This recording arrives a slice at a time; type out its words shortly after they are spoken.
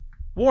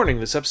Warning,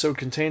 this episode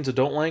contains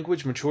adult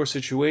language, mature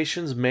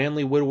situations,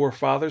 manly widower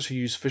fathers who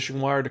use fishing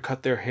wire to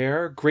cut their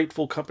hair,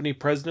 grateful company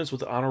presidents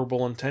with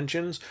honorable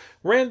intentions,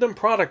 random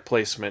product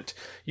placement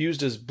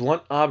used as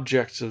blunt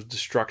objects of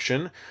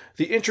destruction,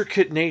 the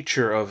intricate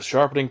nature of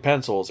sharpening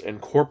pencils,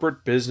 and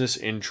corporate business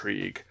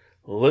intrigue.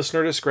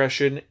 Listener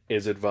discretion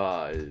is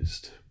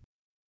advised.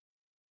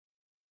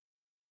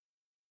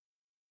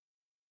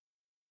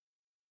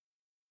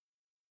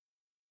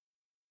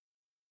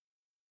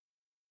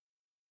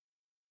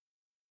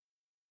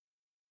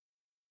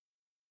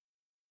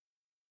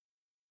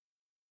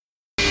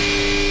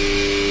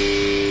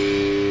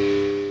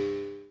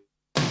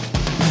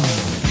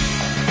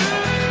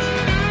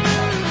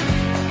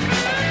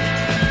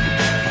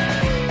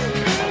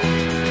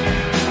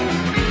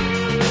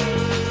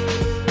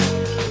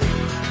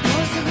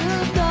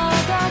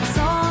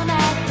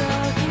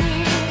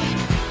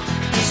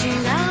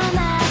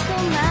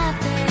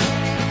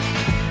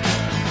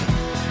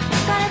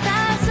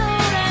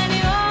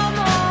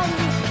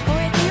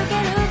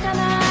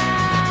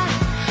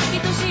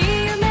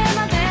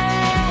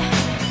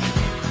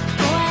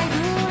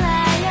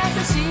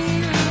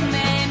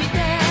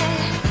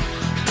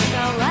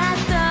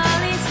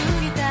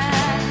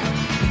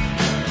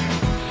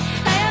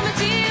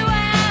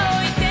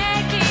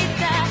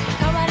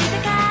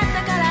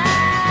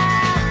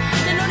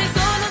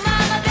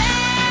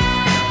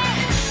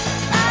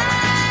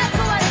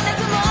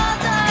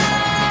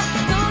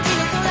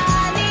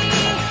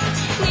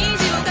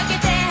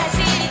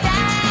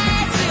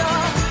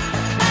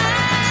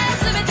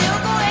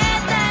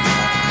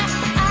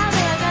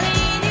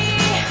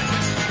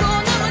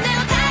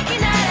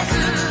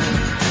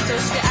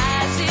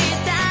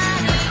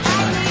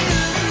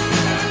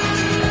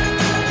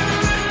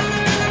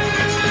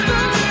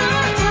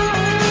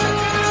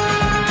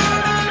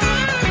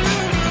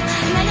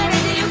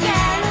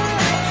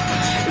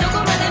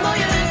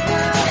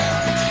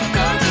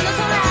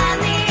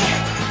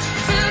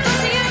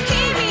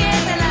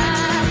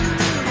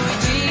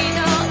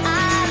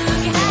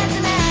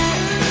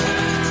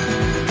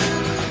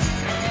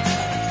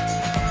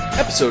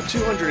 Episode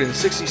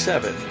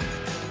 267,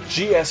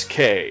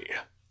 GSK,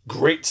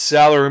 Great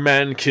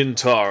Salaryman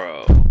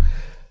Kintaro.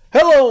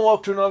 Hello and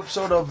welcome to another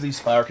episode of the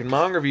Spark and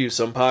Manga Review,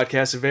 some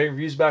podcasts and varying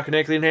reviews about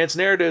connectly enhanced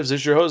narratives.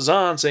 It's your host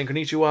Zan saying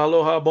konnichiwa,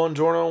 aloha,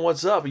 buongiorno, and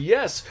what's up?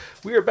 Yes,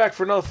 we are back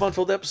for another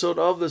fun-filled episode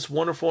of this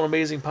wonderful and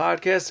amazing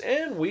podcast,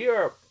 and we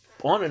are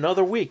on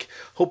another week.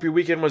 Hope your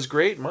weekend was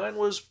great. Mine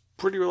was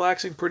pretty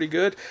relaxing, pretty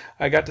good.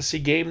 I got to see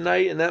Game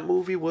Night, and that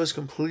movie was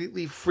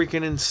completely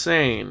freaking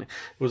insane. It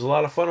was a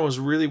lot of fun. It was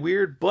really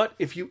weird, but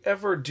if you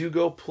ever do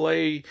go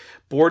play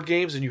board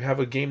games and you have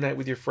a game night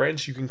with your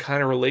friends, you can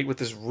kind of relate with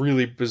this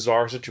really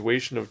bizarre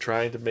situation of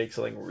trying to make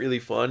something really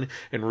fun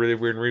and really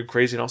weird and really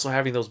crazy, and also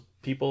having those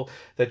people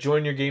that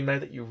join your game night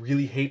that you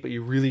really hate, but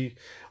you really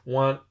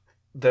want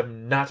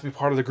them not to be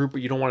part of the group,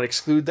 but you don't want to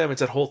exclude them. It's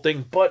that whole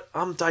thing, but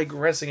I'm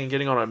digressing and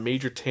getting on a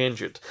major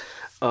tangent.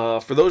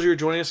 For those of you who are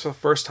joining us for the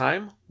first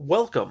time,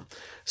 welcome.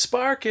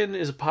 Sparkin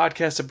is a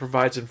podcast that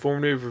provides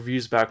informative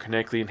reviews about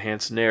connectly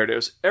enhanced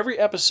narratives. Every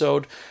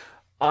episode,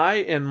 I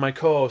and my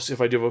co-host,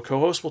 if I do have a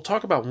co-host, will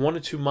talk about one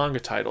or two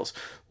manga titles.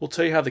 We'll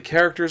tell you how the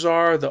characters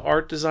are, the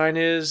art design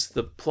is,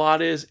 the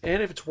plot is,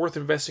 and if it's worth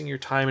investing your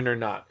time in or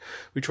not.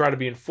 We try to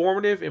be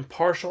informative,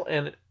 impartial,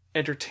 and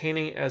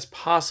entertaining as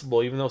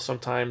possible, even though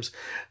sometimes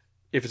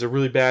if it's a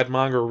really bad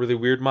manga or a really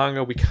weird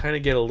manga, we kind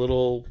of get a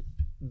little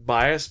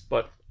biased,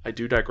 but I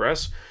do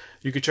digress.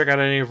 You can check out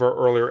any of our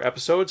earlier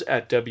episodes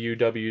at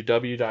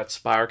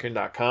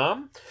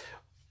www.spiraken.com.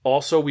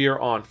 Also, we are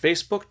on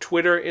Facebook,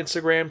 Twitter,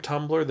 Instagram,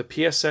 Tumblr, the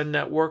PSN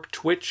Network,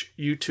 Twitch,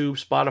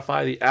 YouTube,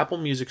 Spotify, the Apple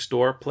Music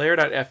Store,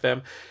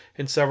 Player.fm,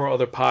 and several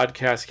other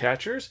podcast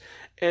catchers.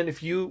 And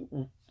if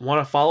you want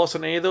to follow us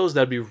on any of those,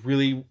 that'd be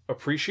really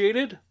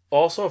appreciated.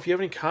 Also, if you have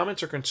any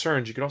comments or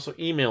concerns, you can also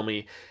email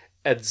me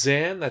at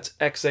Zan, that's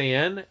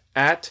X-A-N,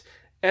 at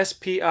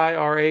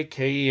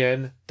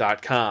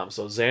SPIRAKEN.com.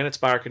 So Zan at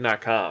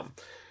Spiraken.com.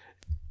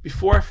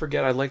 Before I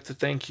forget, I'd like to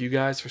thank you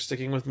guys for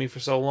sticking with me for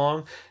so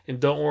long. And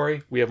don't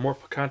worry, we have more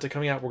content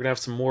coming out. We're going to have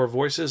some more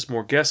voices,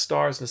 more guest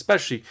stars, and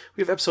especially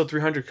we have episode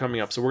 300 coming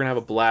up. So we're going to have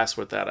a blast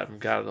with that. I've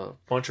got a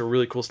bunch of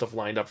really cool stuff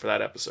lined up for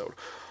that episode.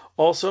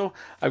 Also,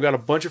 I've got a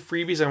bunch of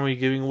freebies I'm going to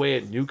be giving away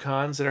at new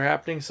cons that are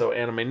happening. So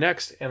Anime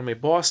Next, Anime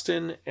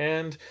Boston,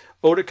 and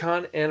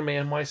Otakon,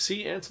 Anime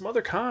NYC, and some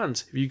other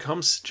cons. If you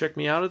come check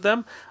me out at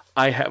them,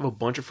 I have a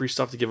bunch of free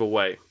stuff to give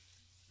away.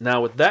 Now,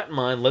 with that in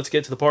mind, let's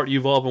get to the part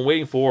you've all been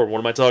waiting for. What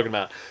am I talking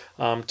about?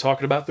 I'm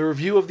talking about the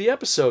review of the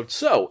episode.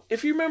 So,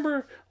 if you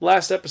remember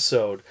last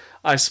episode,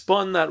 I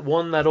spun that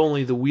one, that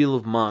only, the Wheel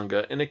of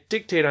Manga, and it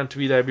dictated onto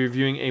me that I'd be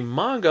reviewing a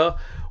manga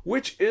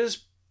which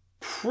is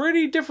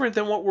pretty different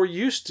than what we're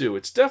used to.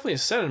 It's definitely a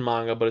seinen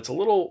manga, but it's a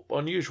little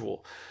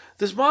unusual.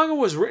 This manga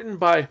was written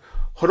by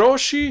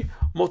Hiroshi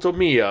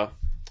Motomiya,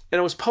 and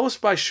it was published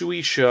by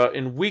Shueisha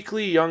in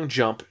Weekly Young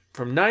Jump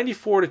from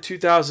 94 to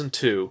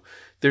 2002.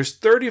 There's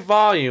 30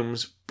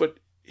 volumes, but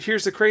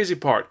here's the crazy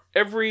part.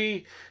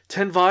 Every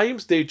 10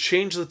 volumes, they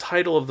change the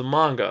title of the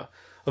manga.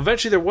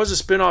 Eventually, there was a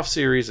spin-off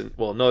series,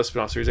 another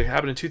spin-off series that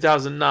happened in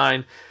 2009,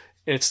 and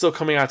it's still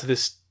coming out to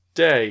this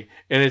day.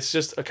 And it's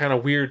just a kind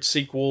of weird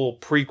sequel,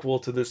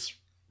 prequel to this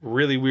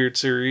really weird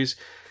series.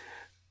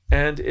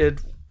 And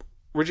it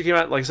originally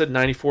came out, like I said,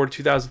 94 to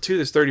 2002.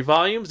 There's 30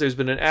 volumes. There's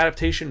been an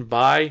adaptation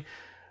by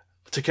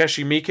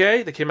Takeshi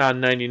Miike that came out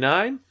in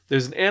 99.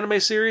 There's an anime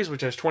series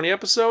which has 20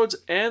 episodes,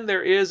 and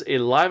there is a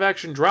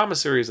live-action drama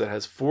series that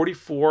has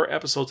 44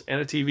 episodes and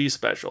a TV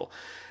special.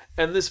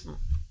 And this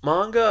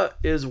manga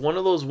is one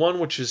of those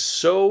which is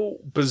so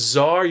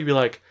bizarre, you'd be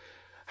like,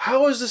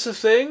 how is this a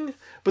thing?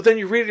 But then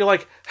you read it, you're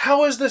like,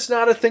 how is this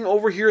not a thing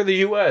over here in the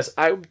U.S.?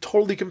 I'm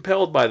totally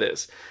compelled by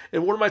this.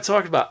 And what am I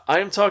talking about? I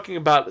am talking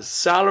about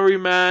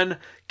Salaryman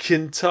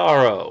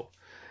Kintaro.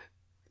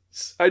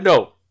 I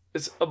know.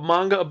 It's a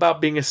manga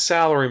about being a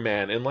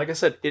salaryman. And like I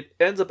said, it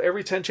ends up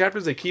every 10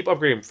 chapters, they keep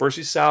upgrading him. First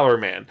he's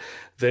salaryman.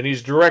 Then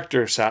he's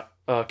director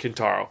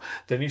Kintaro.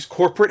 Then he's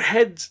corporate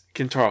head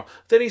Kintaro.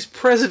 Then he's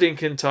president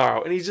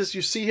Kintaro. And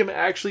you see him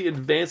actually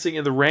advancing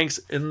in the ranks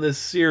in this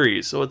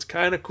series. So it's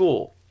kind of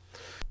cool.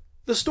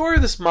 The story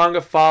of this manga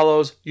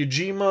follows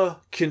Yujima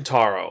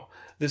Kintaro,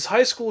 this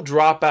high school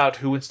dropout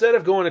who, instead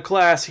of going to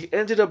class, he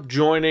ended up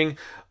joining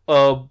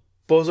a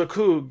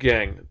Bozoku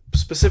gang.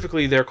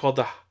 Specifically, they're called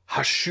the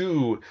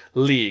Hashu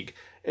League.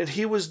 And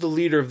he was the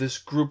leader of this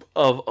group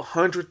of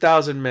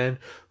 100,000 men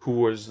who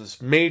was this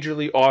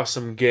majorly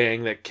awesome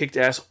gang that kicked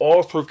ass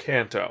all through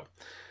Kanto.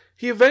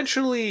 He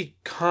eventually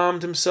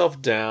calmed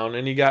himself down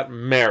and he got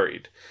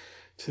married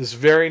to this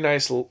very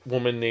nice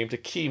woman named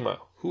Akima,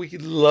 who he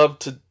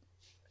loved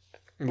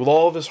with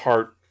all of his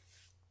heart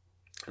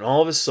and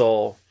all of his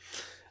soul,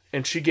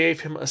 and she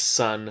gave him a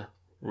son,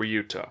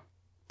 Ryuta.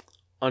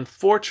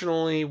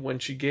 Unfortunately, when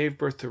she gave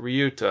birth to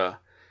Ryuta,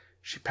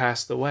 she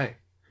passed away.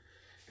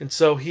 And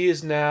so he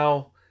is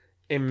now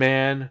a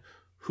man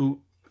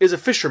who is a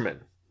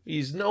fisherman.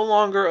 He's no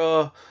longer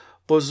a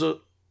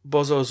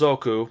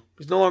bozozoku.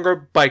 He's no longer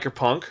a biker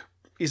punk.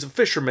 He's a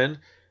fisherman,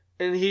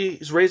 and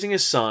he's raising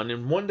his son,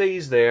 and one day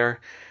he's there,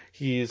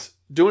 he's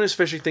doing his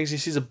fishing things, he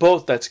sees a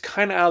boat that's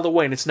kind of out of the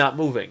way and it's not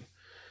moving.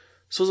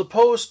 So as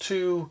opposed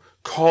to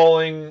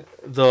calling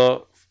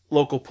the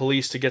local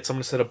police to get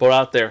someone to set a boat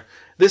out there,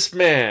 this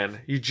man,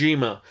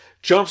 Yujima,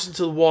 jumps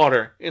into the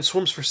water and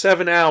swims for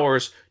 7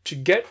 hours to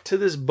get to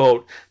this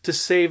boat to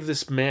save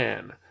this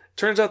man.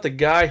 Turns out the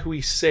guy who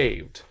he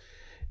saved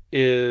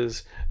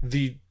is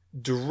the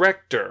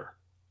director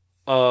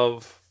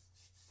of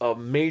a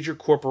major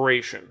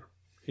corporation.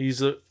 He's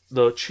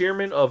the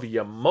chairman of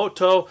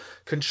Yamato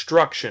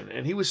Construction,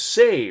 and he was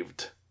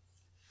saved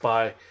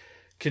by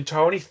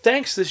Kintaro, and he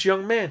thanks this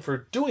young man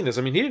for doing this.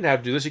 I mean, he didn't have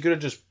to do this. He could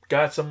have just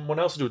got someone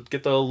else to do it,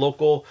 get the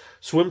local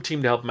swim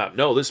team to help him out.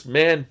 No, this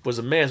man was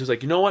a man who's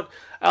like, you know what?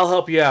 I'll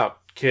help you out,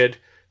 kid.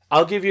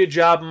 I'll give you a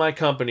job in my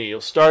company.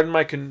 You'll start in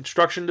my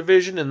construction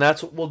division, and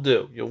that's what we'll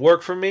do. You'll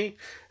work for me.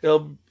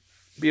 It'll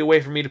be a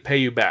way for me to pay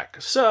you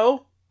back.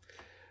 So,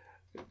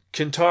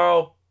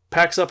 Kintaro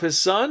packs up his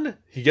son,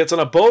 he gets on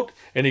a boat,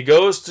 and he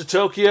goes to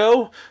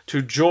Tokyo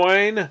to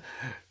join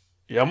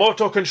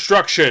Yamato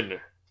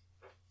Construction.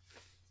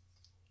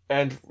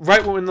 And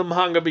right when the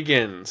manga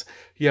begins,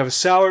 you have a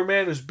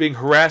salaryman who's being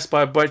harassed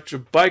by a bunch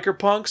of biker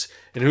punks,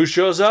 and who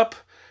shows up?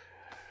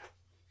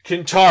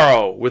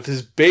 Kintaro, with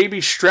his baby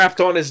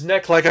strapped on his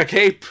neck like a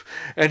cape,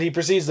 and he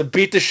proceeds to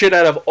beat the shit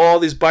out of all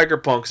these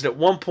biker punks. And at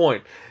one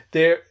point,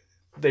 they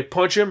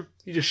punch him,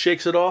 he just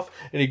shakes it off,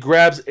 and he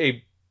grabs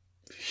a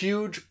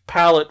huge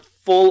pallet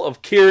full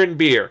of Kirin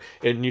beer.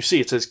 And you see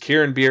it says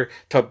Kirin beer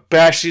to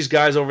bash these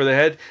guys over the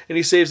head. And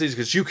he saves these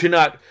because you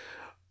cannot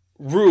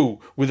rue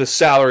with a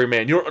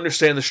salaryman. You don't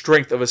understand the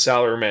strength of a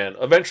salaryman.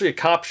 Eventually a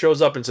cop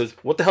shows up and says,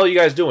 what the hell are you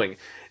guys doing?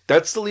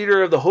 That's the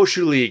leader of the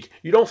Hoshu League.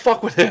 You don't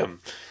fuck with him.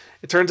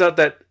 It turns out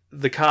that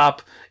the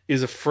cop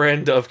is a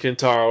friend of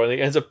Kintaro, and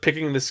he ends up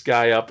picking this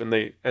guy up, and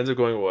they ends up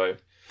going away.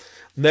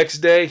 Next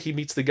day, he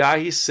meets the guy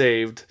he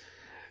saved,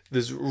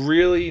 this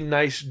really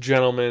nice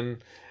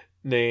gentleman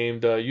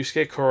named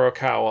Yusuke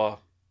Kurokawa,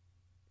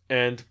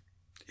 and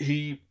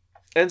he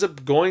ends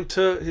up going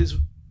to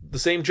the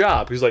same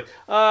job. He's like,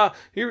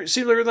 you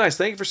seem really nice.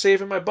 Thank you for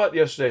saving my butt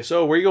yesterday.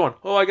 So where are you going?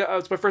 Oh,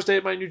 it's my first day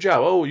at my new job.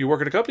 Oh, you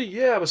work at a company?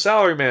 Yeah, I'm a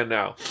salaryman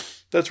now.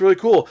 That's really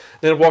cool.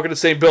 Then walk in the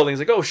same building. He's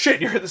like, oh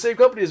shit, you're at the same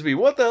company as me.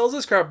 What the hell is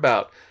this crap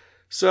about?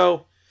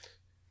 So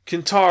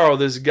Kintaro,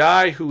 this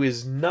guy who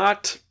is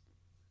not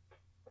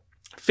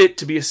fit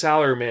to be a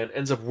salaryman,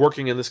 ends up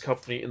working in this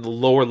company in the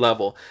lower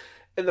level.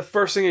 And the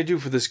first thing they do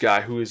for this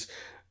guy who is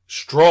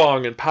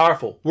strong and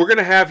powerful, we're going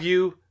to have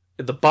you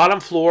at the bottom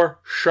floor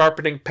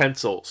sharpening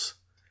pencils.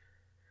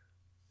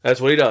 That's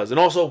what he does. And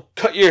also,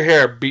 cut your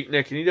hair,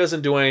 beatnik. And he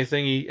doesn't do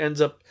anything. He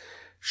ends up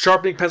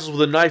sharpening pencils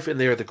with a knife, and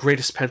they are the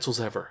greatest pencils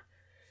ever.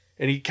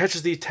 And he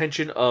catches the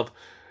attention of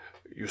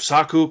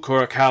Yusaku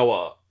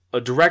Kurokawa,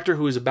 a director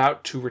who is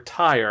about to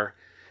retire.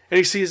 And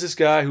he sees this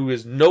guy who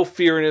has no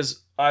fear in his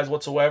eyes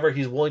whatsoever.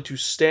 He's willing to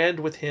stand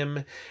with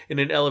him in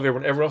an elevator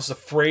when everyone else is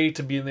afraid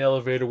to be in the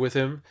elevator with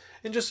him.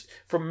 And just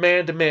from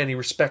man to man, he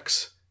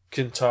respects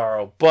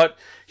Kintaro. But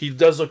he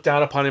does look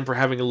down upon him for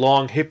having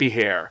long hippie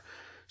hair.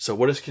 So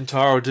what does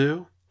Kintaro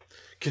do?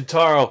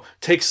 Kintaro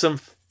takes some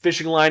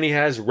fishing line he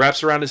has,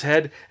 wraps around his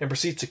head, and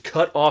proceeds to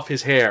cut off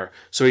his hair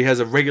so he has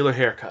a regular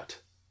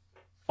haircut.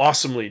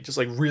 Awesomely, just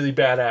like really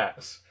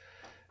badass.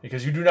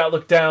 Because you do not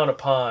look down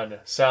upon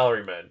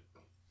salarymen.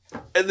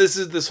 And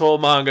this whole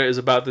manga is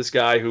about this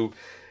guy who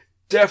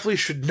definitely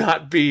should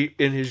not be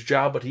in his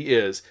job, but he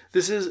is.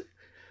 This is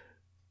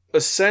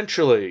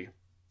essentially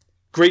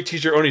Great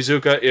Teacher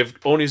Onizuka if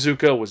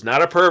Onizuka was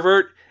not a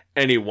pervert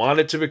and he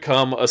wanted to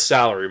become a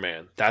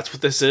salaryman. That's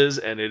what this is,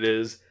 and it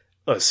is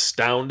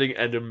astounding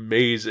and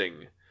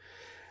amazing.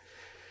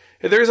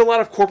 And there's a lot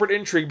of corporate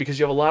intrigue because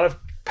you have a lot of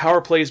power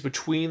plays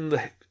between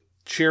the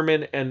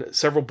chairman and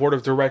several board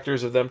of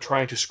directors of them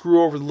trying to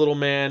screw over the little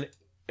man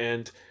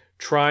and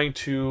trying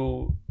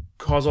to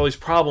cause all these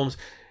problems.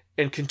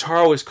 And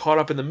Kintaro is caught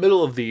up in the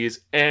middle of these,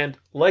 and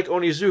like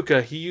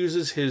Onizuka, he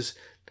uses his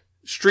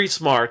street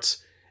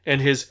smarts and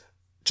his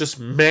just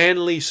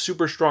manly,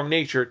 super strong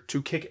nature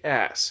to kick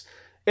ass.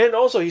 And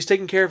also, he's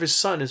taking care of his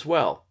son as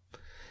well.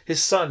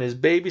 His son, his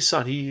baby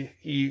son,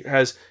 he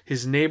has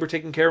his neighbor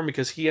taking care of him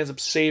because he ends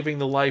up saving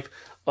the life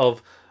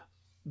of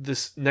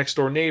this next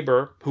door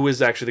neighbor, who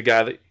is actually the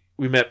guy that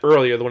we met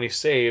earlier, the one he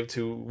saved,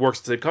 who works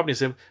at the same company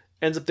as him,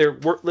 ends up there,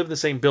 live in the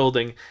same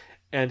building,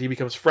 and he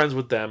becomes friends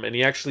with them, and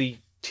he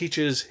actually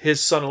teaches his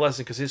son a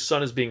lesson because his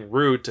son is being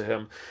rude to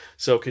him.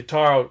 So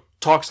Kintaro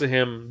talks to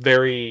him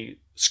very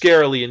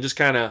scarily and just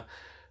kind of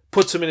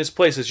puts him in his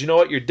place. Says, you know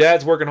what, your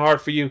dad's working hard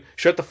for you.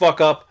 Shut the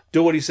fuck up.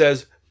 Do what he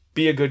says.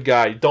 Be a good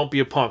guy. Don't be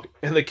a punk.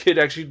 And the kid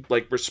actually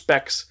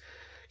respects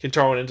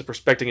Kintaro and ends up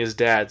respecting his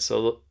dad.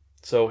 So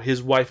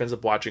his wife ends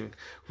up watching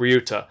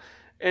Ryuta.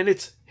 And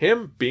it's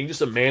him being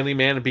just a manly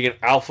man and being an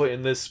alpha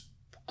in this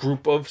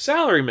group of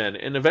salarymen.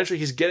 And eventually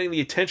he's getting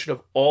the attention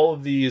of all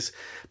of these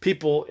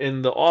people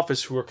in the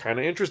office who are kind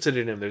of interested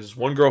in him. There's this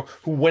one girl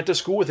who went to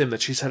school with him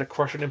that she's had a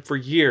crush on him for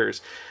years.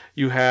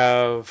 You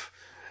have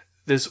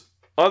this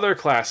other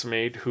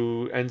classmate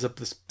who ends up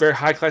this very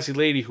high-classy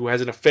lady who has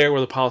an affair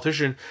with a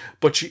politician,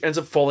 but she ends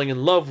up falling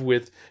in love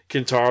with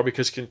Kintaro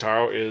because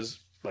Kintaro is,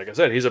 like I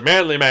said, he's a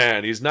manly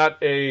man. He's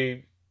not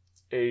a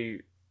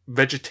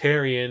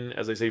vegetarian,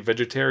 as I say,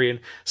 vegetarian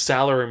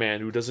salaryman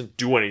who doesn't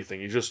do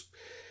anything. He's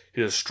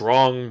a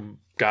strong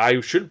guy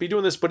who shouldn't be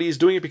doing this, but he's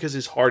doing it because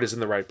his heart is in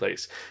the right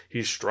place.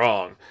 He's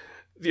strong.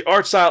 The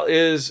art style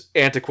is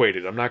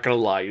antiquated, I'm not going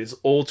to lie. It's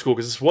old school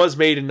because this was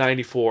made in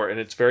 94 and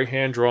it's very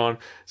hand-drawn.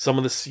 Some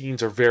of the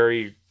scenes are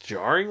very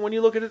jarring when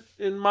you look at it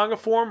in manga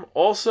form.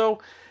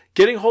 Also,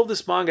 getting hold of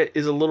this manga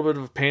is a little bit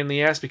of a pain in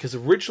the ass because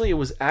originally it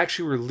was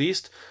actually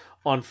released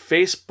on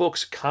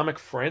Facebook's Comic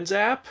Friends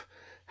app.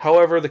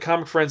 However, the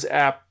Comic Friends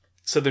app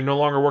said they're no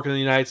longer working in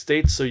the United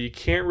States, so you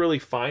can't really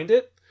find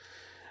it.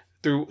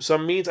 Through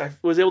some means, I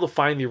was able to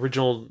find the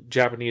original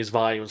Japanese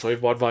volume, so I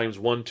bought volumes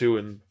 1, 2,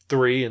 and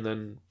 3, and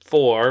then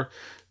 4.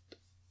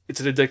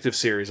 It's an addictive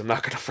series, I'm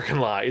not going to freaking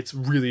lie. It's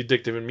really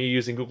addictive, and me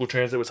using Google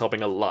Translate was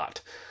helping a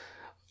lot.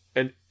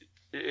 And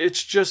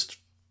it's just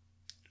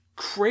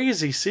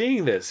crazy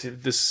seeing this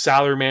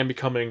salaryman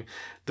becoming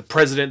the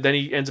president, then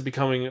he ends up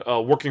becoming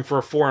working for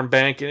a foreign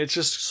bank, and it's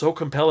just so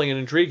compelling and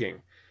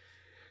intriguing.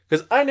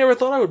 Because I never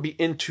thought I would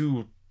be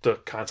into the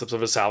concepts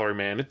of a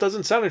salaryman. It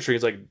doesn't sound intriguing.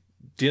 It's like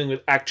dealing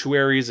with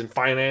actuaries and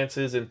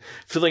finances and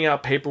filling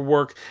out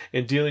paperwork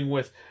and dealing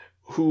with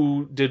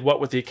who did what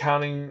with the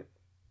accounting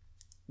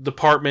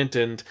department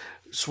and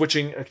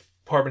switching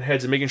department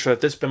heads and making sure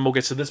that this memo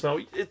gets to this memo.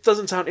 It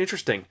doesn't sound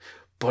interesting,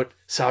 but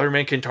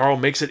Salaryman Kintaro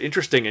makes it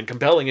interesting and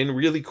compelling and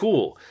really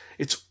cool.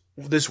 It's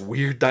this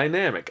weird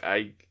dynamic,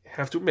 I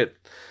have to admit.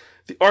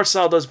 The art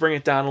style does bring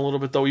it down a little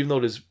bit, though, even though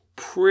it is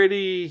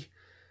pretty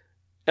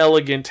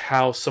elegant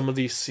how some of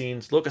these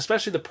scenes look,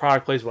 especially the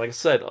product placement. Like I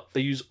said,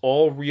 they use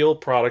all real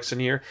products in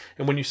here,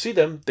 and when you see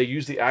them, they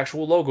use the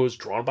actual logos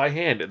drawn by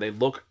hand, and they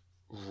look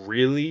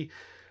really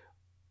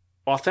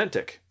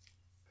authentic.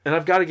 And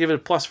I've got to give it a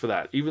plus for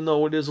that, even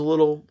though it is a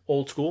little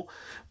old school.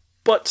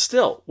 But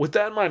still, with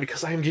that in mind,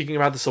 because I am geeking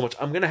about this so much,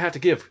 I'm going to have to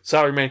give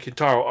Salaryman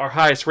Kintaro our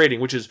highest rating,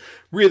 which is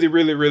really,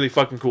 really, really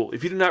fucking cool.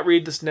 If you do not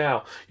read this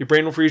now, your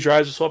brain will freeze, your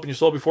eyes will swell up, and your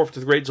soul will be forfeit to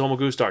the great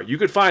Zomo-Gustar. You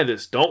could find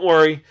this. Don't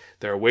worry.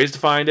 There are ways to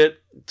find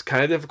it. It's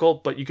kind of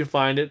difficult, but you can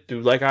find it.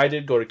 Do like I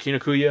did. Go to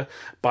Kinokuniya,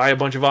 buy a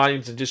bunch of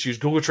volumes, and just use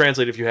Google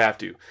Translate if you have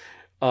to.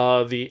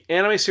 The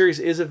anime series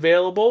is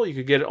available. You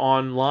could get it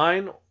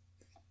online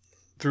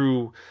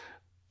through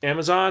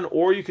Amazon,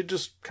 or you could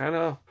just kind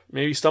of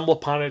maybe stumble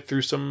upon it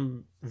through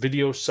some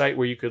video site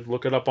where you could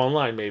look it up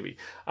online, maybe.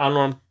 I don't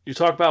know what you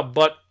talk about,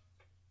 but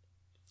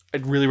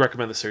I'd really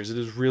recommend the series. It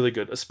is really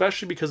good,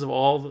 especially because of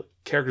all the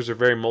characters are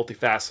very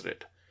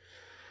multifaceted.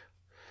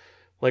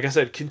 Like I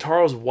said,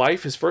 Kintaro's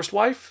wife, his first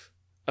wife,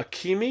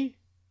 Akemi,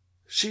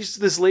 she's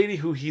this lady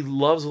who he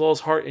loves with all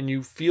his heart, and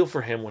you feel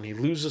for him when he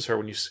loses her,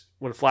 when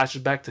it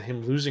flashes back to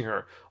him losing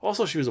her.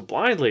 Also, she was a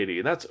blind lady,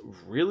 and that's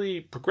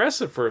really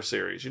progressive for a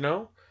series, you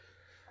know?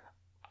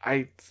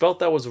 I felt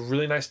that was a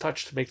really nice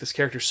touch to make this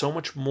character so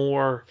much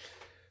more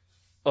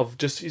of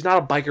just, he's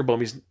not a biker bum.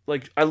 He's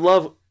like, I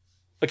love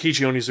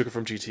Akichi Onizuka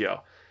from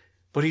GTO,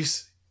 but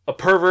he's a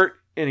pervert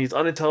and he's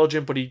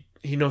unintelligent, but he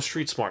he knows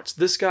street smarts.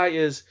 This guy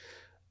is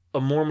a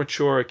more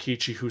mature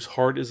Akechi whose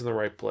heart is in the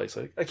right place.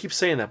 I keep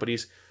saying that, but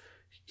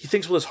he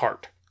thinks with his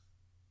heart.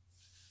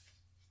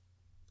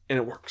 And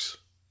it works.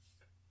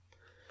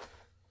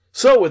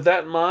 So with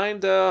that in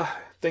mind, I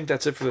think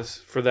that's it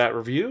for that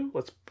review.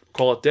 Let's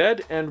call it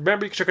dead. And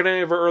remember, you can check out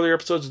any of our earlier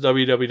episodes at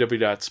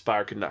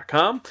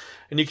www.spirekin.com.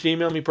 And you can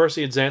email me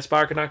personally at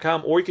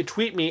zanspirekin.com, or you can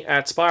tweet me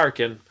at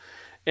Spirekin.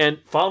 And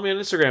follow me on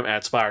Instagram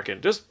at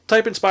Spirekin. Just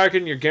type in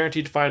Spirekin, you're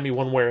guaranteed to find me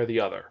one way or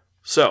the other.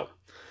 So,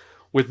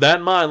 with that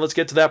in mind, let's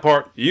get to that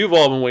part you've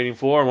all been waiting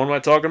for. And what am I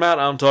talking about?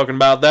 I'm talking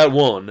about that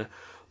one,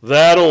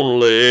 that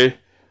only,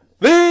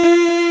 the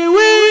Wheel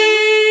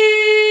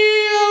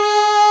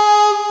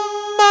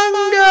of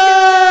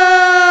Manga!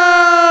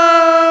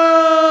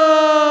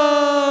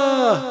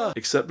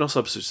 Except no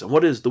substitutes. And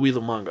what is the Wheel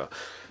of Manga?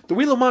 The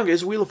Wheel of Manga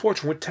is a Wheel of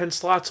Fortune with 10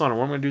 slots on it.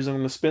 What I'm going to do is I'm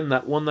going to spin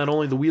that one, that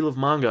only, the Wheel of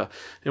Manga.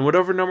 And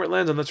whatever number it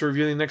lands on, let's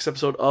review the next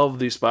episode of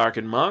the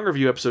Spirekin Manga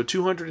Review, episode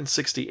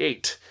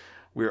 268.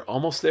 We're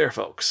almost there,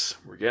 folks.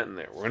 We're getting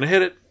there. We're going to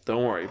hit it.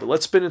 Don't worry. But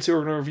let's spin and see what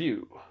we're going to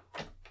review.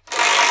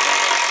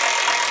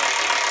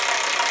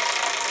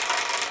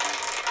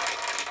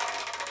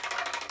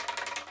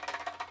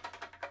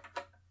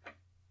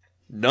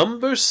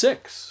 Number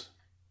 6.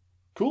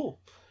 Cool.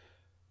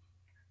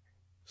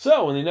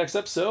 So, in the next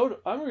episode,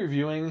 I'm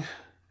reviewing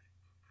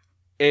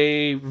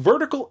a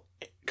vertical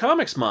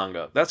comics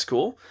manga. That's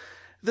cool.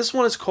 This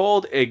one is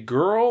called A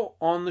Girl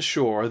on the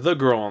Shore, The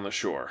Girl on the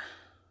Shore.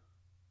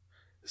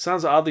 It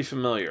sounds oddly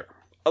familiar.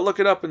 I'll look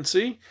it up and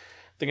see.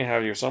 I think I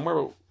have it here somewhere.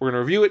 But we're going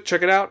to review it,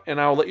 check it out,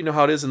 and I'll let you know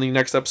how it is in the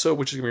next episode,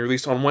 which is going to be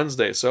released on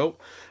Wednesday. So,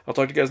 I'll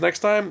talk to you guys next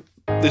time.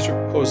 This is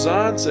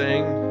Ozan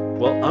saying,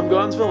 well, I'm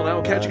Gonzville, and I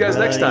will catch you guys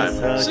next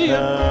time. See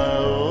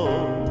ya!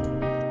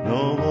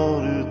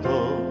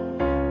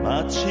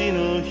 街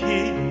の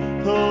灯